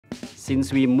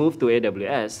Since we moved to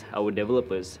AWS, our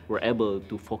developers were able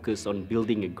to focus on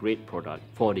building a great product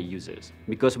for the users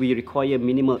because we require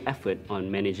minimal effort on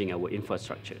managing our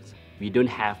infrastructures. We don't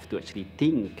have to actually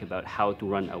think about how to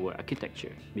run our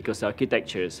architecture because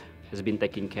architectures has been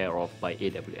taken care of by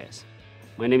AWS.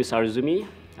 My name is Arzumi.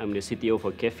 I'm the CTO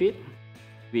for KFIT.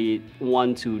 We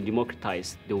want to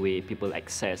democratize the way people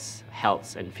access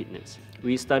health and fitness.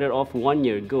 We started off 1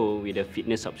 year ago with a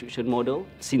fitness subscription model.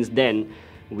 Since then,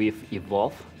 we've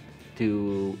evolved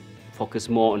to focus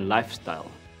more on lifestyle.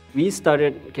 We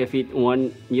started KFIT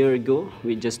 1 year ago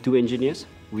with just 2 engineers.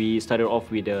 We started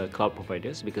off with the cloud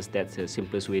providers because that's the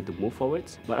simplest way to move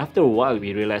forwards. But after a while,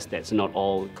 we realized that not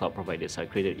all cloud providers are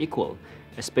created equal,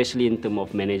 especially in terms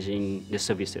of managing the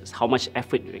services. How much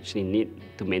effort you actually need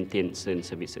to maintain certain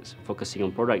services. Focusing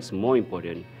on products is more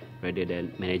important rather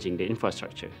than managing the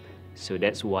infrastructure. So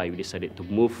that's why we decided to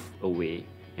move away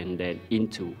and then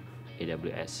into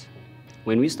AWS.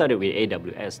 When we started with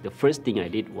AWS, the first thing I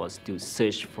did was to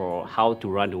search for how to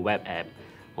run a web app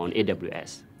on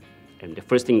AWS. And the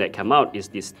first thing that came out is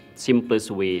this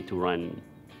simplest way to run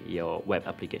your web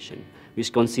application,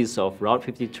 which consists of Route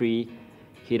 53,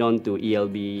 hit on to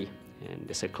ELB, and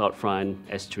there's a CloudFront,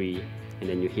 S3, and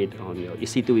then you hit on your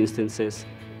EC2 instances,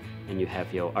 and you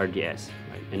have your RDS,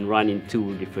 right? And run in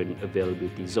 2 different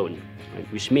availability zones, right?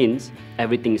 Which means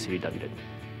everything is redundant.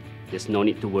 There's no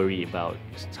need to worry about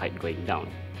site going down.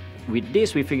 With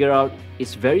this, we figure out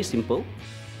it's very simple.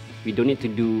 We don't need to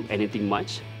do anything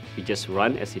much. We just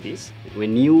run as it is.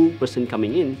 When new person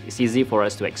coming in, it's easy for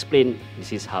us to explain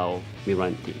this is how we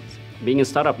run things. Being a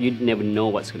startup, you never know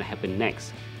what's going to happen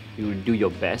next. You will do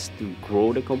your best to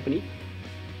grow the company,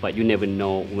 but you never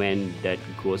know when that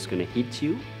growth is going to hit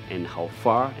you and how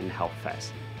far and how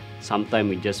fast. Sometimes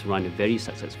we just run a very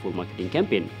successful marketing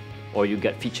campaign, or you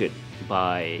get featured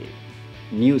by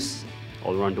news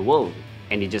all around the world,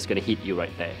 and it's just going to hit you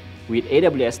right there. With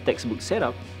AWS textbook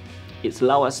setup, it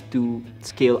allows us to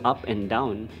scale up and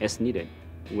down as needed.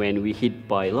 When we hit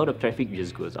by a lot of traffic, it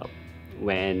just goes up.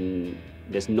 When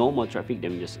there's no more traffic,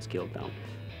 then we just scale down.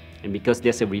 And because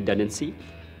there's a redundancy,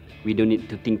 we don't need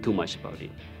to think too much about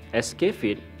it. As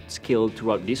KFIT scaled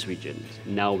throughout these regions,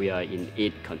 now we are in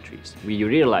 8 countries. We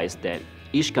realized that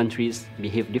each country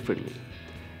behave differently,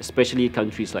 especially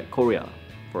countries like Korea,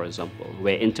 for example,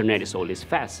 where internet is always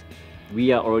fast.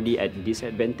 We are already at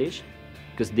disadvantage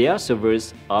because their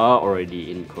servers are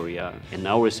already in Korea and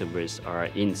our servers are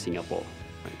in Singapore.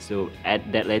 Right? So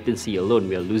at that latency alone,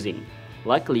 we are losing.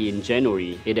 Luckily, in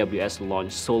January, AWS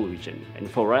launched Seoul region, and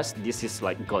for us, this is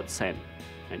like godsend.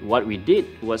 And what we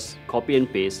did was copy and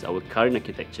paste our current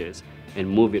architectures and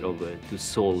move it over to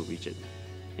Seoul region.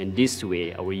 And this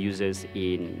way, our users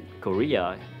in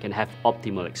Korea can have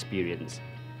optimal experience.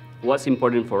 What's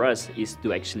important for us is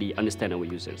to actually understand our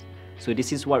users. So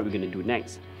this is what we're going to do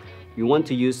next. We want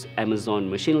to use Amazon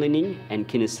machine learning and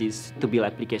Kinesis to build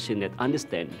applications that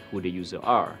understand who the user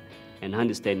are and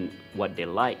understand what they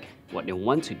like, what they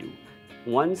want to do.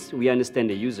 Once we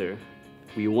understand the user,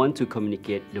 we want to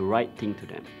communicate the right thing to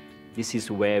them. This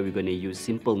is where we're going to use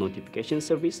simple notification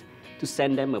service to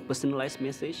send them a personalized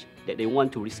message that they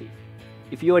want to receive.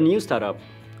 If you're a new startup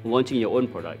launching your own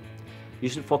product, you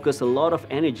should focus a lot of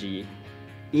energy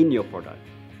in your product,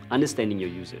 understanding your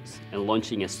users, and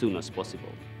launching as soon as possible.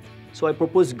 So I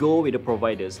propose go with the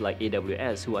providers like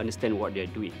AWS who understand what they're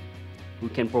doing, who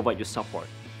can provide you support.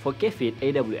 For KFIT,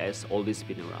 AWS always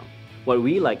been around. What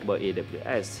we like about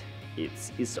AWS,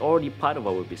 it's already part of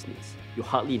our business. You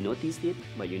hardly notice it,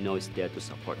 but you know it's there to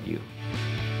support you.